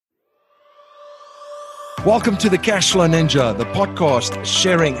Welcome to the Cashflow Ninja, the podcast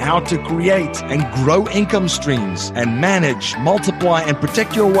sharing how to create and grow income streams and manage, multiply, and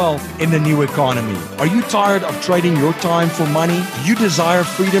protect your wealth in the new economy. Are you tired of trading your time for money? Do you desire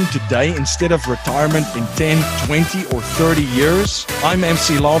freedom today instead of retirement in 10, 20, or 30 years? I'm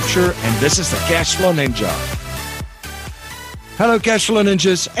MC Laubscher, and this is the Cashflow Ninja. Hello, Cashflow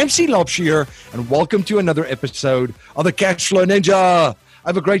Ninjas. MC Laubscher here, and welcome to another episode of the Cashflow Ninja. I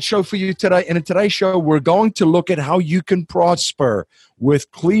have a great show for you today. And in today's show, we're going to look at how you can prosper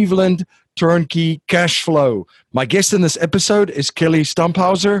with Cleveland Turnkey Cashflow. My guest in this episode is Kelly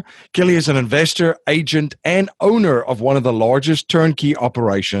Stumphauzer. Kelly is an investor, agent, and owner of one of the largest turnkey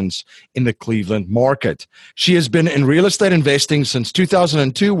operations in the Cleveland market. She has been in real estate investing since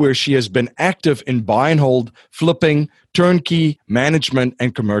 2002, where she has been active in buy and hold, flipping, turnkey, management,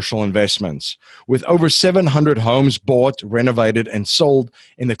 and commercial investments. With over 700 homes bought, renovated, and sold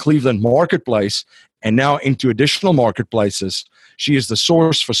in the Cleveland marketplace, and now into additional marketplaces, she is the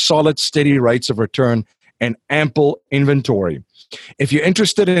source for solid, steady rates of return and ample inventory. If you're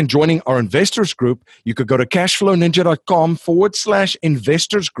interested in joining our investors group, you could go to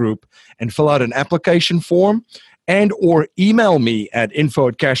cashflowninja.com/investors group and fill out an application form and or email me at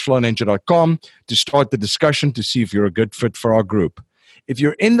info@cashflowninja.com to start the discussion to see if you're a good fit for our group. If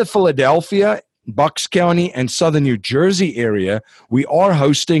you're in the Philadelphia, Bucks County, and Southern New Jersey area, we are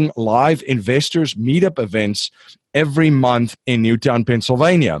hosting live investors meetup events every month in Newtown,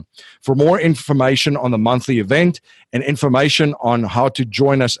 Pennsylvania. For more information on the monthly event and information on how to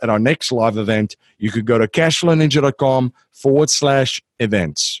join us at our next live event, you could go to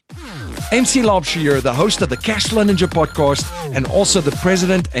cashflowninja.com/events. MC Laubscher here, the host of the Cashflow Ninja podcast and also the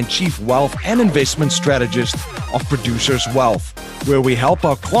president and chief wealth and investment strategist of Producers Wealth, where we help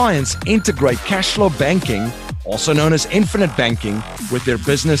our clients integrate cash flow banking, also known as infinite banking, with their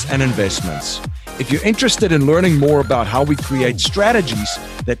business and investments. If you're interested in learning more about how we create strategies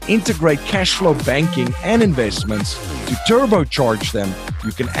that integrate cash flow banking and investments to turbocharge them,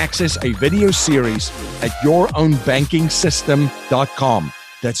 you can access a video series at yourownbankingsystem.com.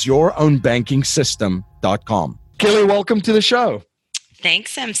 That's yourownbankingsystem.com. Kelly, welcome to the show.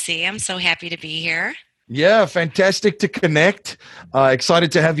 Thanks, MC. I'm so happy to be here. Yeah, fantastic to connect.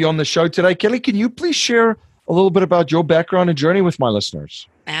 Excited to have you on the show today. Kelly, can you please share a little bit about your background and journey with my listeners?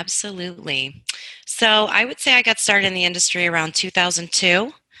 Absolutely. So I would say I got started in the industry around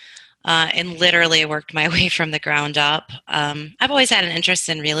 2002 and literally worked my way from the ground up. I've always had an interest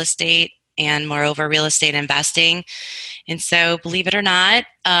in real estate and moreover real estate investing. And so believe it or not,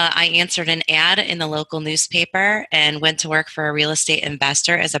 I answered an ad in the local newspaper and went to work for a real estate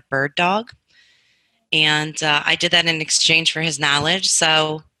investor as a bird dog. And I did that in exchange for his knowledge.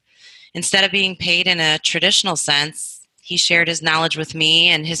 So instead of being paid in a traditional sense, he shared his knowledge with me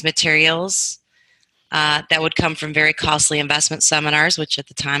and his materials that would come from very costly investment seminars, which at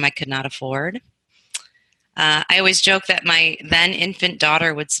the time I could not afford. I always joke that my then infant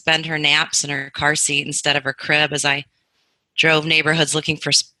daughter would spend her naps in her car seat instead of her crib as I drove neighborhoods looking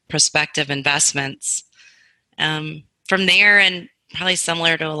for prospective investments. From there, and probably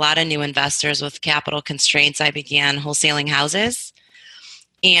similar to a lot of new investors with capital constraints, I began wholesaling houses.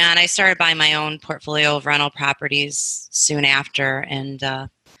 And I started buying my own portfolio of rental properties soon after and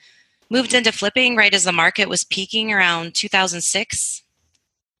moved into flipping right as the market was peaking around 2006.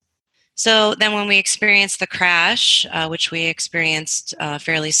 So then when we experienced the crash, which we experienced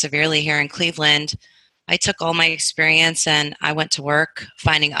fairly severely here in Cleveland, I took all my experience and I went to work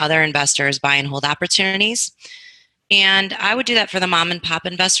finding other investors buy and hold opportunities. And I would do that for the mom and pop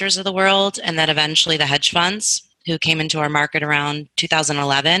investors of the world and then eventually the hedge funds who came into our market around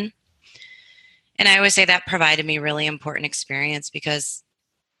 2011. And I always say that provided me really important experience because,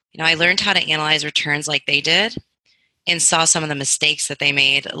 I learned how to analyze returns like they did and saw some of the mistakes that they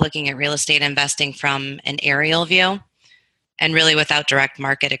made looking at real estate investing from an aerial view and really without direct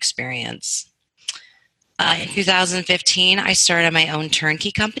market experience. In 2015, I started my own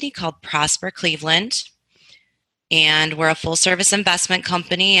turnkey company called Prosper Cleveland. And we're a full-service investment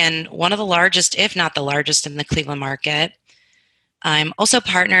company and one of the largest, if not the largest, in the Cleveland market. I'm also a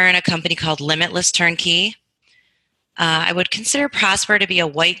partner in a company called Limitless Turnkey. I would consider Prosper to be a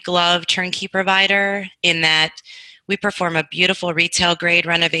white glove turnkey provider in that we perform a beautiful retail-grade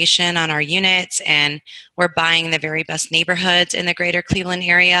renovation on our units and we're buying the very best neighborhoods in the greater Cleveland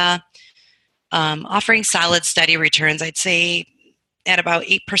area, offering solid, steady returns, I'd say, at about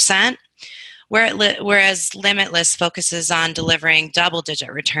 8%. Whereas Limitless focuses on delivering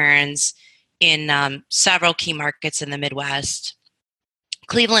double-digit returns in several key markets in the Midwest,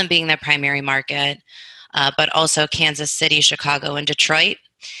 Cleveland being their primary market, but also Kansas City, Chicago, and Detroit.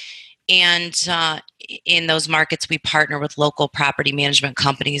 And in those markets, we partner with local property management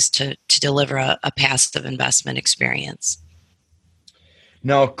companies to deliver a passive investment experience.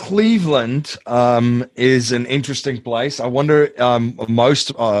 Now, Cleveland is an interesting place. I wonder,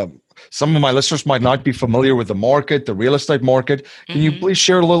 some of my listeners might not be familiar with the market, the real estate market. Can you please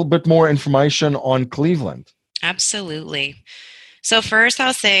share a little bit more information on Cleveland? Absolutely. So first,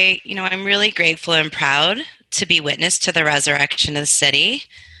 I'll say, I'm really grateful and proud to be witness to the resurrection of the city.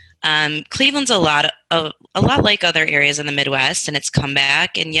 Cleveland's a lot like other areas in the Midwest and its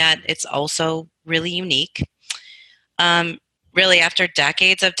comeback, and yet it's also really unique. Um, really, after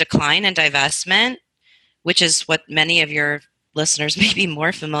decades of decline and divestment, which is what many of your listeners may be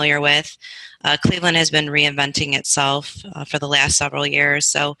more familiar with, Cleveland has been reinventing itself for the last several years.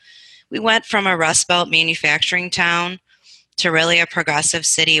 So we went from a Rust Belt manufacturing town to really a progressive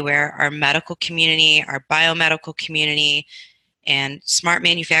city where our medical community, our biomedical community, and smart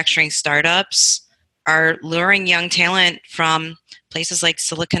manufacturing startups are luring young talent from places like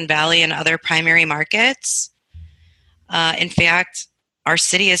Silicon Valley and other primary markets. In fact, our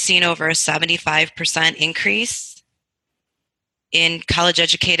city has seen over a 75% increase in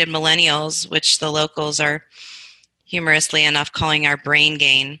college-educated millennials, which the locals are humorously enough calling our brain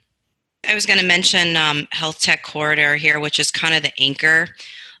gain. I was going to mention Health Tech Corridor here, which is kind of the anchor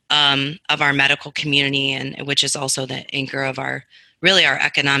of our medical community, and which is also the anchor of our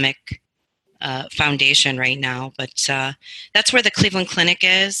economic foundation right now. But that's where the Cleveland Clinic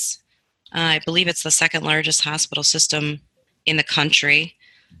is. I believe it's the second largest hospital system in the country.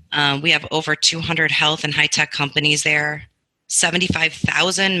 We have over 200 health and high-tech companies there,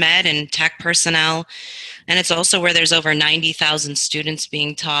 75,000 med and tech personnel, and it's also where there's over 90,000 students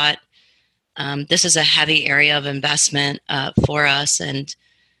being taught. This is a heavy area of investment for us, and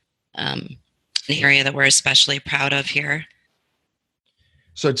an area that we're especially proud of here.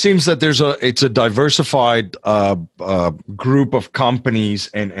 So it seems that it's a diversified group of companies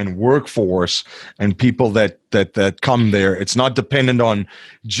and workforce and people that come there. It's not dependent on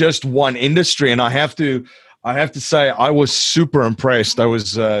just one industry. And I have to say I was super impressed. I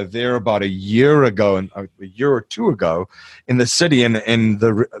was there about a year or two ago in the city, and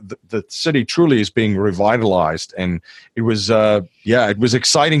the city truly is being revitalized. And it was it was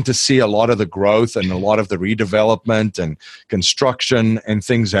exciting to see a lot of the growth and a lot of the redevelopment and construction and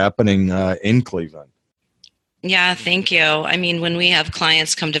things happening in Cleveland. Yeah, thank you. I mean, when we have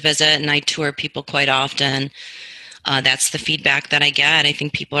clients come to visit, and I tour people quite often, that's the feedback that I get. I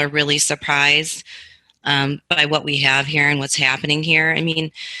think people are really surprised by what we have here and what's happening here. I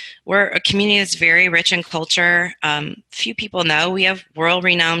mean, we're a community that's very rich in culture. Few people know we have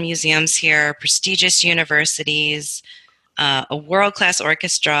world-renowned museums here, prestigious universities, a world-class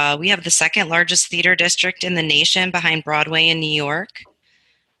orchestra. We have the second largest theater district in the nation behind Broadway in New York.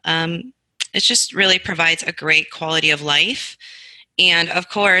 It just really provides a great quality of life. And of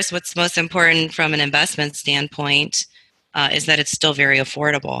course, what's most important from an investment standpoint is that it's still very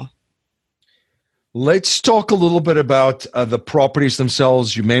affordable. Let's talk a little bit about the properties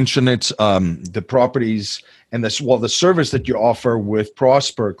themselves. You mentioned it, the properties and the service that you offer with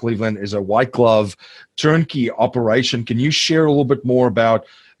Prosper Cleveland is a white glove turnkey operation. Can you share a little bit more about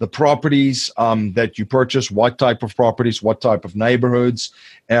the properties that you purchase, what type of properties, what type of neighborhoods,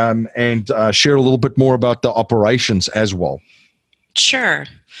 and share a little bit more about the operations as well? Sure.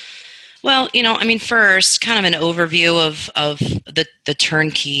 Well, first, kind of an overview of the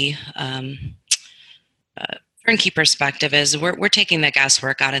turnkey turnkey perspective is we're taking the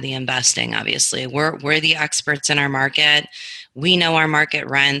guesswork out of the investing. Obviously, we're the experts in our market. We know our market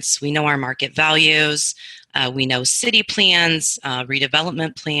rents. We know our market values. We know city plans,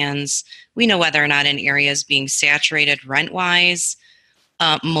 redevelopment plans. We know whether or not an area is being saturated rent-wise.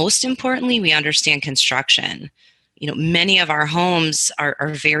 Most importantly, we understand construction. Many of our homes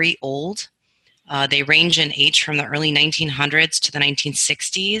are very old. They range in age from the early 1900s to the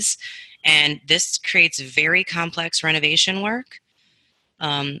 1960s. And this creates very complex renovation work.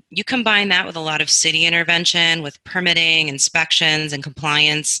 You combine that with a lot of city intervention, with permitting, inspections, and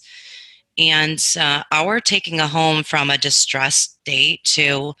compliance. And our taking a home from a distressed state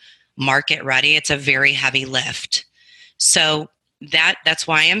to market ready, it's a very heavy lift. So that's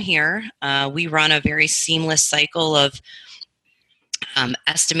why I'm here. We run a very seamless cycle of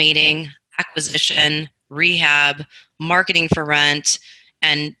estimating, acquisition, rehab, marketing for rent,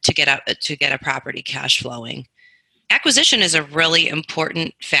 and to get a property cash flowing. Acquisition is a really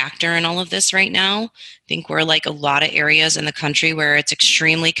important factor in all of this right now. I think we're like a lot of areas in the country where it's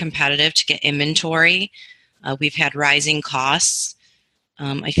extremely competitive to get inventory. We've had rising costs.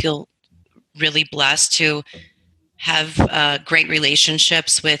 I feel really blessed to have great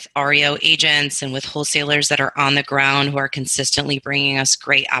relationships with REO agents and with wholesalers that are on the ground who are consistently bringing us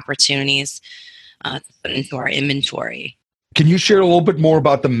great opportunities to put into our inventory. Can you share a little bit more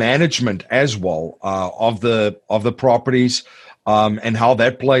about the management as well of the properties and how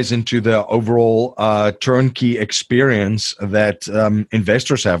that plays into the overall turnkey experience that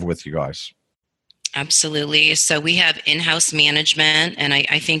investors have with you guys? Absolutely. So we have in-house management, and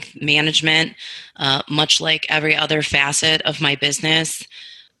I think management, much like every other facet of my business,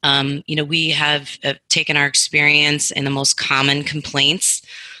 we have taken our experience in the most common complaints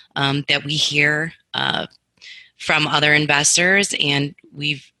that we hear from other investors, and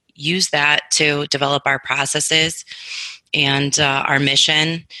we've used that to develop our processes and our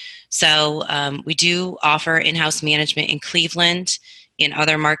mission. So we do offer in-house management in Cleveland. In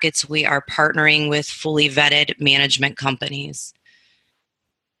other markets, we are partnering with fully vetted management companies.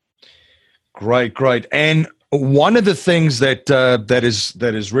 Great. And one of the things that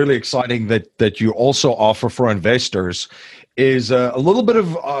is really exciting that you also offer for investors is a little bit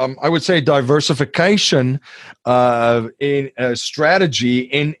of I would say diversification in strategy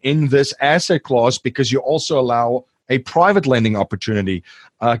in this asset class, because you also allow a private lending opportunity.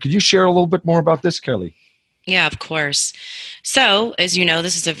 Could you share a little bit more about this, Kelly? Yeah, of course. So, as you know,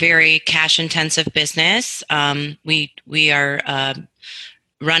 this is a very cash-intensive business. We are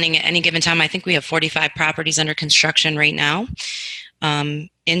running at any given time. I think we have 45 properties under construction right now. And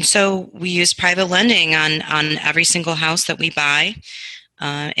so we use private lending on every single house that we buy.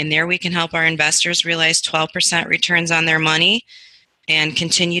 And there we can help our investors realize 12% returns on their money and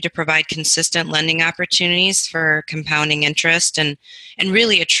continue to provide consistent lending opportunities for compounding interest and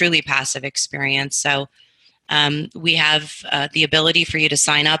really a truly passive experience. So we have the ability for you to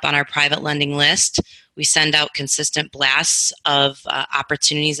sign up on our private lending list. We send out consistent blasts of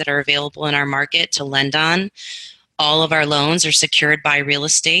opportunities that are available in our market to lend on. All of our loans are secured by real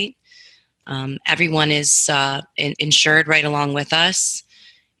estate. Everyone is insured right along with us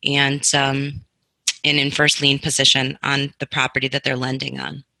and in first lien position on the property that they're lending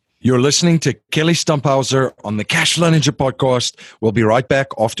on. You're listening to Kelly Stumphauzer on the Cashflow Ninja podcast. We'll be right back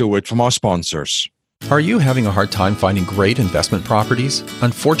after a word from our sponsors. Are you having a hard time finding great investment properties?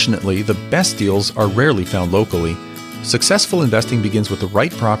 Unfortunately, the best deals are rarely found locally. Successful investing begins with the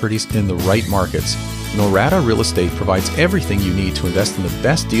right properties in the right markets. Norada Real Estate provides everything you need to invest in the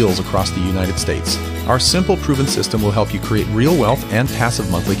best deals across the United States. Our simple, proven system will help you create real wealth and passive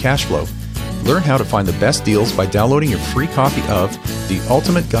monthly cash flow. Learn how to find the best deals by downloading your free copy of The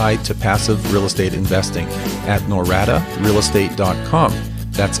Ultimate Guide to Passive Real Estate Investing at noradarealestate.com.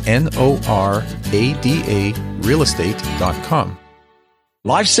 That's NORADA realestate.com.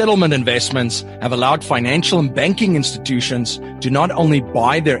 Life settlement investments have allowed financial and banking institutions to not only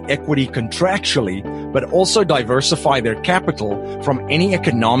buy their equity contractually, but also diversify their capital from any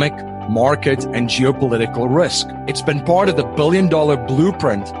economic, market, and geopolitical risk. It's been part of the billion-dollar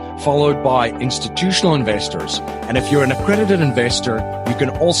blueprint followed by institutional investors. And if you're an accredited investor, you can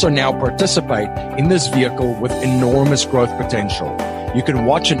also now participate in this vehicle with enormous growth potential. You can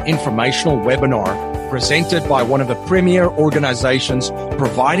watch an informational webinar presented by one of the premier organizations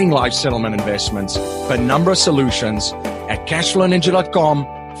providing life settlement investments, Penumbra Solutions, at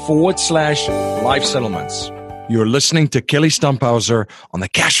cashflowninja.com/life settlements. You're listening to Kelly Stumphauzer on the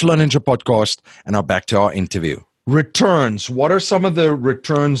Cashflow Ninja podcast, and now back to our interview. Returns. What are some of the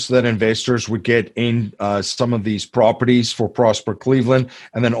returns that investors would get in some of these properties for Prosper Cleveland,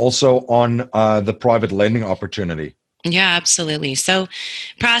 and then also on the private lending opportunity? Yeah, absolutely. So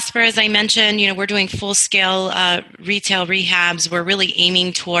Prosper, as I mentioned, we're doing full-scale retail rehabs. We're really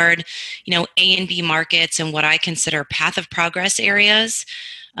aiming toward, A and B markets and what I consider path of progress areas.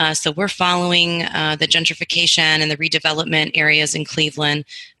 So we're following the gentrification and the redevelopment areas in Cleveland.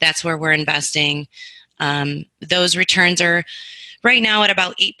 That's where we're investing. Those returns are right now at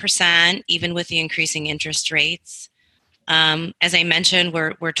about 8%, even with the increasing interest rates. As I mentioned,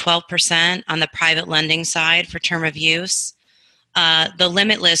 we're 12% on the private lending side for term of use. The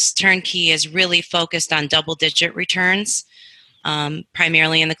limitless turnkey is really focused on double-digit returns,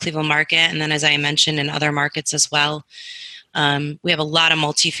 primarily in the Cleveland market, and then, as I mentioned, in other markets as well. We have a lot of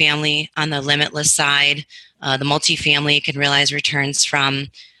multifamily on the limitless side. The multifamily can realize returns from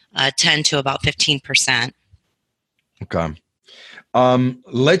 10 to about 15%. Okay.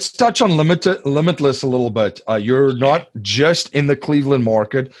 Let's touch on Limitless a little bit. You're not just in the Cleveland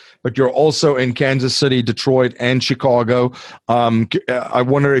market, but you're also in Kansas City, Detroit, and Chicago. I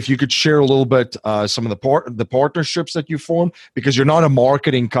wonder if you could share a little bit some of the partnerships that you formed, because you're not a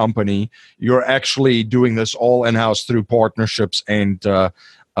marketing company. You're actually doing this all in-house through partnerships and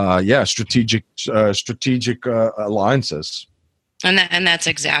strategic alliances. And that's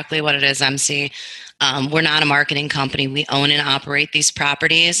exactly what it is, MC. We're not a marketing company. We own and operate these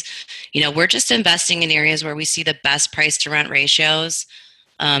properties. We're just investing in areas where we see the best price to rent ratios.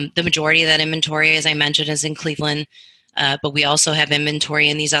 The majority of that inventory, as I mentioned, is in Cleveland, but we also have inventory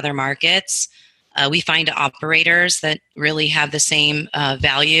in these other markets. We find operators that really have the same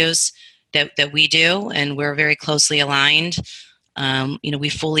values that we do, and we're very closely aligned. We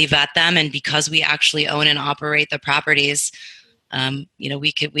fully vet them, and because we actually own and operate the properties,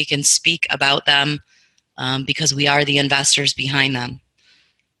 we can speak about them because we are the investors behind them.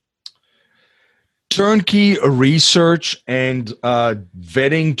 Turnkey research and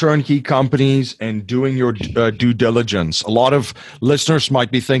vetting turnkey companies and doing your due diligence. A lot of listeners might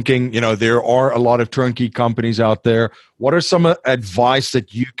be thinking, there are a lot of turnkey companies out there. What are some advice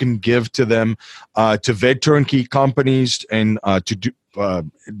that you can give to them to vet turnkey companies and to do,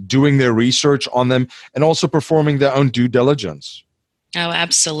 doing their research on them and also performing their own due diligence? Oh,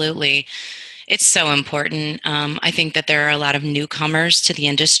 absolutely. It's so important. I think that there are a lot of newcomers to the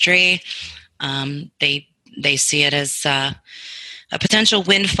industry. They see it as a potential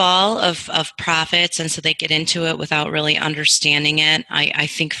windfall of profits, and so they get into it without really understanding it. I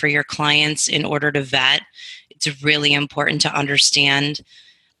think for your clients, in order to vet, it's really important to understand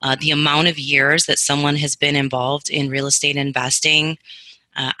the amount of years that someone has been involved in real estate investing,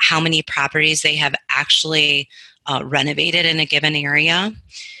 how many properties they have actually renovated in a given area.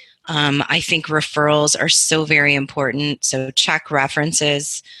 I think referrals are so very important. So check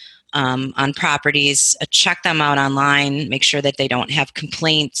references on properties, check them out online, make sure that they don't have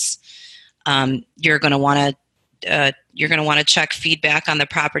complaints. You're going to want to check feedback on the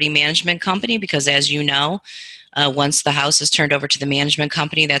property management company because, as you know, once the house is turned over to the management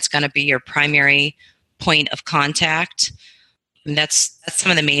company, that's going to be your primary point of contact. And that's some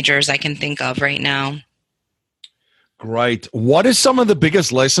of the majors I can think of right now. Great. What is some of the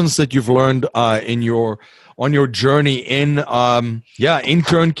biggest lessons that you've learned on your journey in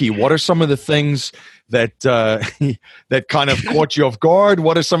turnkey? What are some of the things that that kind of caught you off guard?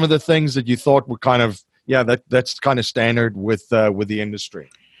 What are some of the things that you thought were kind of that's kind of standard with the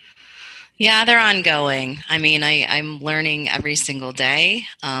industry? Yeah, they're ongoing. I mean, I'm learning every single day,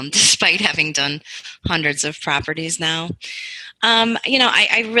 despite having done hundreds of properties now.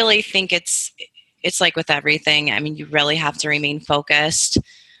 I really think it's like with everything. I mean, you really have to remain focused.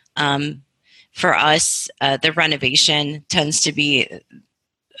 For us, the renovation tends to be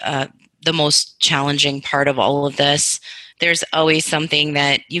the most challenging part of all of this. There's always something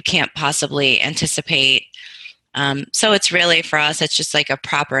that you can't possibly anticipate. So it's really, for us, it's just like a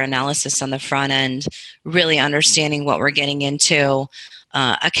proper analysis on the front end, really understanding what we're getting into,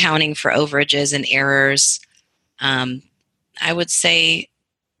 accounting for overages and errors. I would say,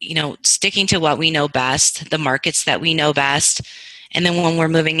 sticking to what we know best, the markets that we know best. And then when we're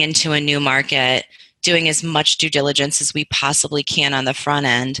moving into a new market, doing as much due diligence as we possibly can on the front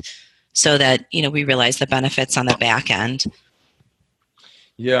end so that, we realize the benefits on the back end.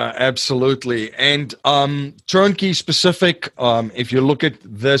 Yeah, absolutely. And turnkey specific, if you look at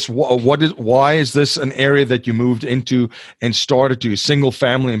this, why is this an area that you moved into and started to, single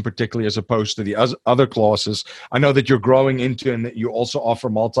family in particular, as opposed to the other classes? I know that you're growing into and that you also offer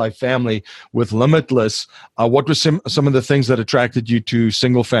multifamily with Limitless. What were some of the things that attracted you to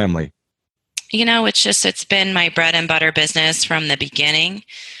single family? It's been my bread and butter business from the beginning.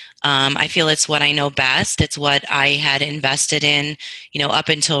 I feel it's what I know best. It's what I had invested in, up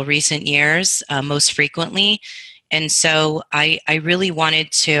until recent years, most frequently. And so I really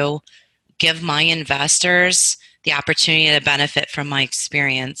wanted to give my investors the opportunity to benefit from my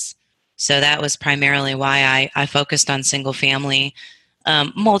experience. So that was primarily why I focused on single family.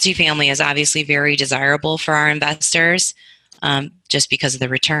 Multifamily is obviously very desirable for our investors, just because of the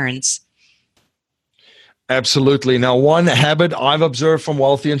returns. Absolutely. Now, one habit I've observed from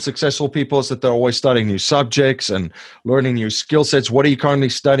wealthy and successful people is that they're always studying new subjects and learning new skill sets. What are you currently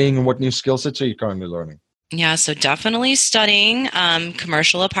studying and what new skill sets are you currently learning? Yeah, so definitely studying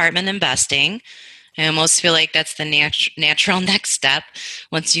commercial apartment investing. I almost feel like that's the natural next step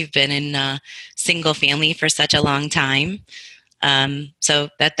once you've been in single family for such a long time. So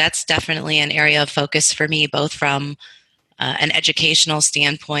that's definitely an area of focus for me, both from an educational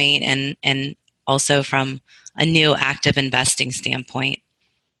standpoint and also from a new active investing standpoint.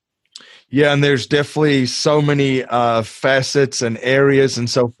 Yeah, and there's definitely so many facets and areas and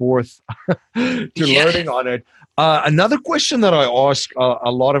so forth to learning on it. Another question that I ask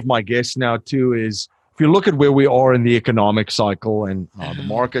a lot of my guests now too is, if you look at where we are in the economic cycle and the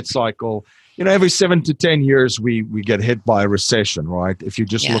market cycle, Every 7 to 10 years, we get hit by a recession, right? If you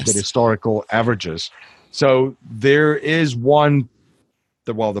just look at Yes. historical averages. So there is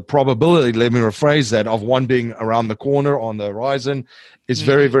the probability, let me rephrase that, of one being around the corner on the horizon is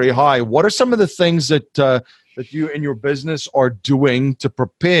very, very high. What are some of the things that you and your business are doing to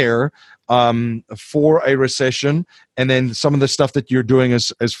prepare for a recession, and then some of the stuff that you're doing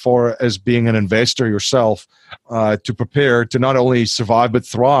as far as being an investor yourself to prepare to not only survive but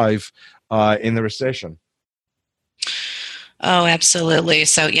thrive in the recession? Oh, absolutely.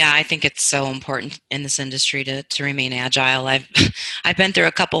 So yeah, I think it's so important in this industry to remain agile. I've been through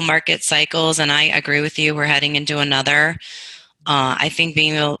a couple market cycles, and I agree with you. We're heading into another. I think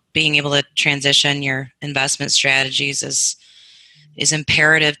being able to transition your investment strategies is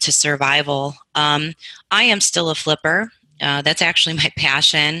imperative to survival. I am still a flipper. That's actually my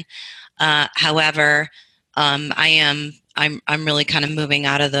passion. However, I'm really kind of moving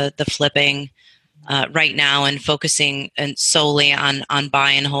out of the flipping right now and focusing solely on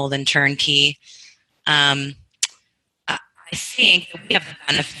buy and hold and turnkey. I think that we have the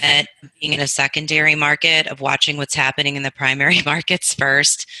benefit of being in a secondary market, of watching what's happening in the primary markets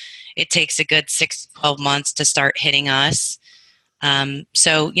first. It takes a good 6 to 12 months to start hitting us.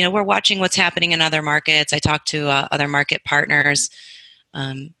 So, we're watching what's happening in other markets. I talk to other market partners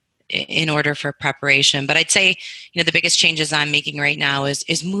in order for preparation. But I'd say, the biggest changes I'm making right now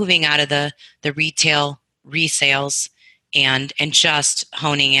is moving out of the retail resales and just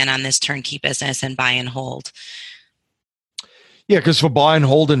honing in on this turnkey business and buy and hold. Yeah, because for buy and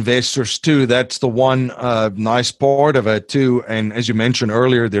hold investors too, that's the one nice part of it too. And as you mentioned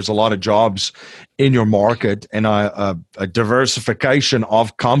earlier, there's a lot of jobs in your market and a diversification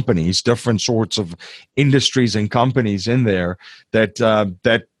of companies, different sorts of industries and companies in there that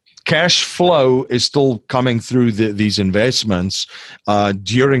cash flow is still coming through these investments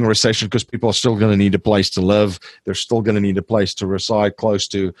during a recession, because people are still going to need a place to live. They're still going to need a place to reside close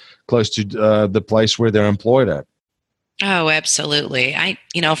to the place where they're employed at. Oh, absolutely.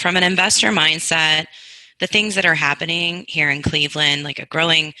 From an investor mindset, the things that are happening here in Cleveland, like a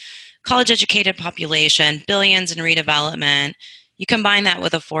growing college-educated population, billions in redevelopment, you combine that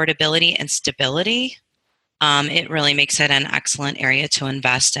with affordability and stability, it really makes it an excellent area to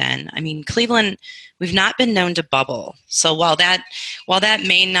invest in. I mean, Cleveland, we've not been known to bubble. So while that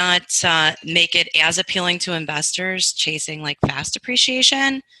may not make it as appealing to investors chasing like fast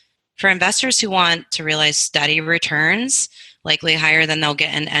appreciation, for investors who want to realize steady returns, likely higher than they'll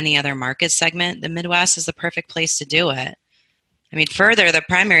get in any other market segment, the Midwest is the perfect place to do it. I mean, further, the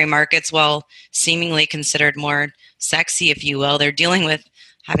primary markets, while seemingly considered more sexy, if you will, they're dealing with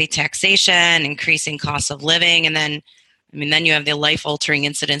heavy taxation, increasing costs of living, and then you have the life-altering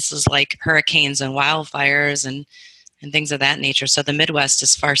incidences like hurricanes and wildfires and things of that nature. So the Midwest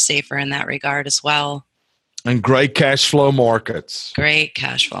is far safer in that regard as well. And great cash flow markets. Great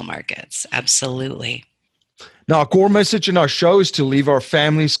cash flow markets, absolutely. Now, our core message in our show is to leave our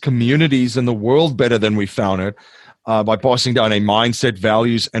families, communities, and the world better than we found it by passing down a mindset,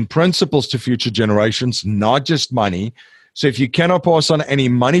 values, and principles to future generations, not just money. So if you cannot pass on any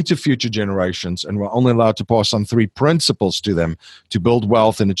money to future generations, and we're only allowed to pass on 3 principles to them to build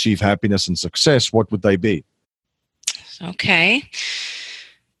wealth and achieve happiness and success, what would they be? Okay.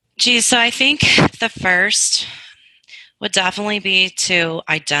 Geez, so I think the first would definitely be to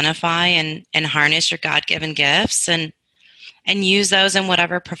identify and harness your God-given gifts and use those in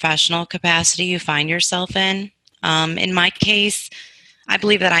whatever professional capacity you find yourself in. In my case, I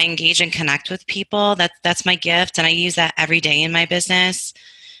believe that I engage and connect with people. That's my gift, and I use that every day in my business.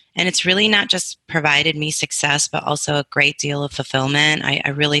 And it's really not just provided me success, but also a great deal of fulfillment. I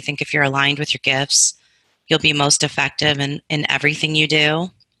really think if you're aligned with your gifts, you'll be most effective in everything you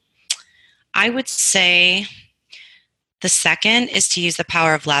do. I would say the second is to use the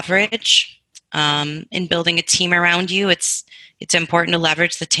power of leverage. In building a team around you, it's important to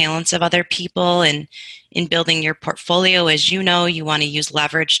leverage the talents of other people. And in building your portfolio, as you know, you want to use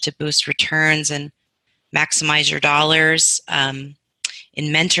leverage to boost returns and maximize your dollars. In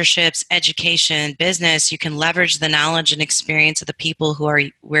mentorships, education, business, you can leverage the knowledge and experience of the people who are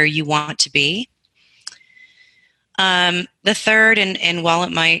where you want to be. The third, and while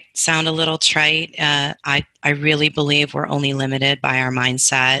it might sound a little trite, I really believe we're only limited by our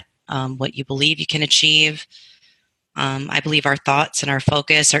mindset, what you believe you can achieve. I believe our thoughts and our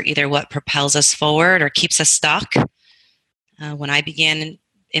focus are either what propels us forward or keeps us stuck. When I began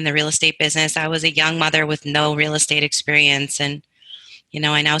in the real estate business, I was a young mother with no real estate experience. And,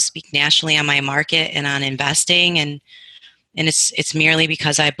 I now speak nationally on my market and on investing, and it's merely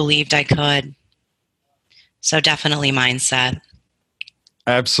because I believed I could. So definitely mindset.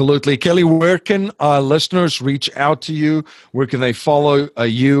 Absolutely. Kelly, where can listeners reach out to you? Where can they follow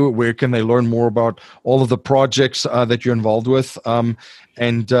you? Where can they learn more about all of the projects that you're involved with and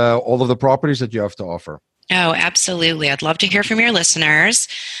all of the properties that you have to offer? Oh, absolutely. I'd love to hear from your listeners.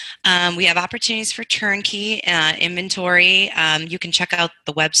 We have opportunities for turnkey inventory. You can check out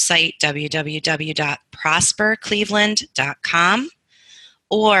the website, www.prospercleveland.com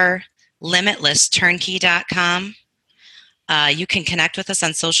or limitlessturnkey.com. You can connect with us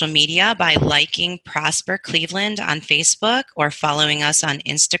on social media by liking Prosper Cleveland on Facebook or following us on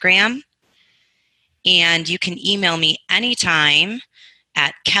Instagram. And you can email me anytime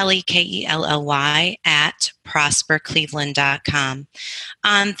at Kelly, Kelly, at prospercleveland.com.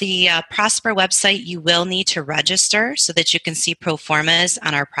 On the Prosper website, you will need to register so that you can see pro formas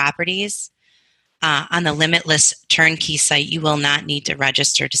on our properties. On the Limitless Turnkey site, you will not need to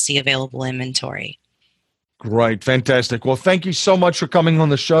register to see available inventory. Great. Fantastic. Well, thank you so much for coming on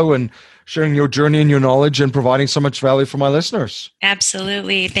the show and sharing your journey and your knowledge and providing so much value for my listeners.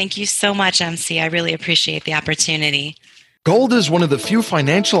 Absolutely. Thank you so much, MC. I really appreciate the opportunity. Gold is one of the few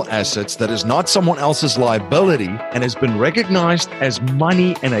financial assets that is not someone else's liability and has been recognized as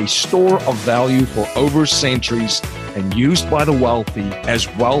money and a store of value for over centuries and used by the wealthy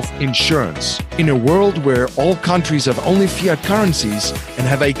as wealth insurance. In a world where all countries have only fiat currencies and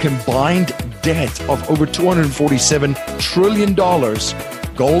have a combined debt of over $247 trillion,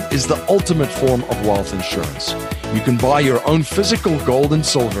 gold is the ultimate form of wealth insurance. You can buy your own physical gold and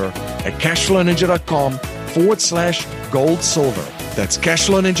silver at cashflowninja.com/gold silver. That's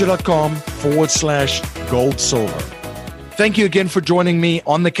cashflowninja.com/gold silver. Thank you again for joining me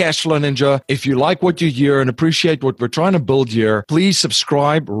on the Cashflow Ninja. If you like what you hear and appreciate what we're trying to build here, please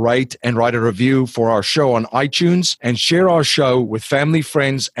subscribe, rate, and write a review for our show on iTunes and share our show with family,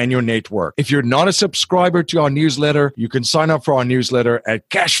 friends, and your network. If you're not a subscriber to our newsletter, you can sign up for our newsletter at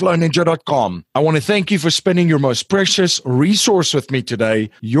cashflowninja.com. I want to thank you for spending your most precious resource with me today,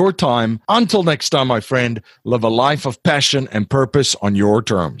 your time. Until next time, my friend, live a life of passion and purpose on your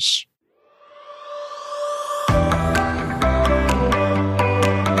terms.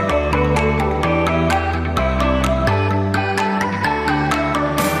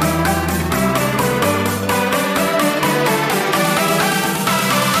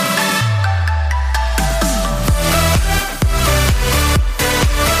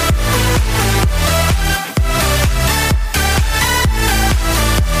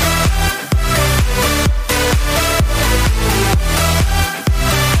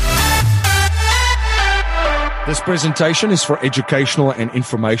 This presentation is for educational and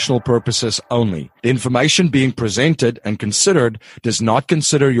informational purposes only. The information being presented and considered does not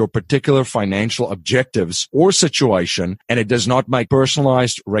consider your particular financial objectives or situation, and it does not make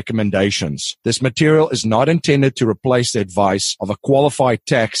personalized recommendations. This material is not intended to replace the advice of a qualified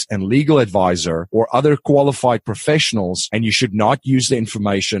tax and legal advisor or other qualified professionals, and you should not use the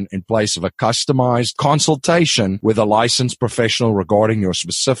information in place of a customized consultation with a licensed professional regarding your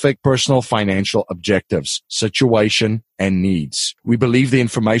specific personal financial objectives, situation, and needs. We believe the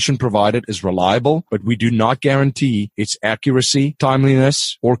information provided is reliable, but we do not guarantee its accuracy,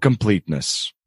 timeliness, or completeness.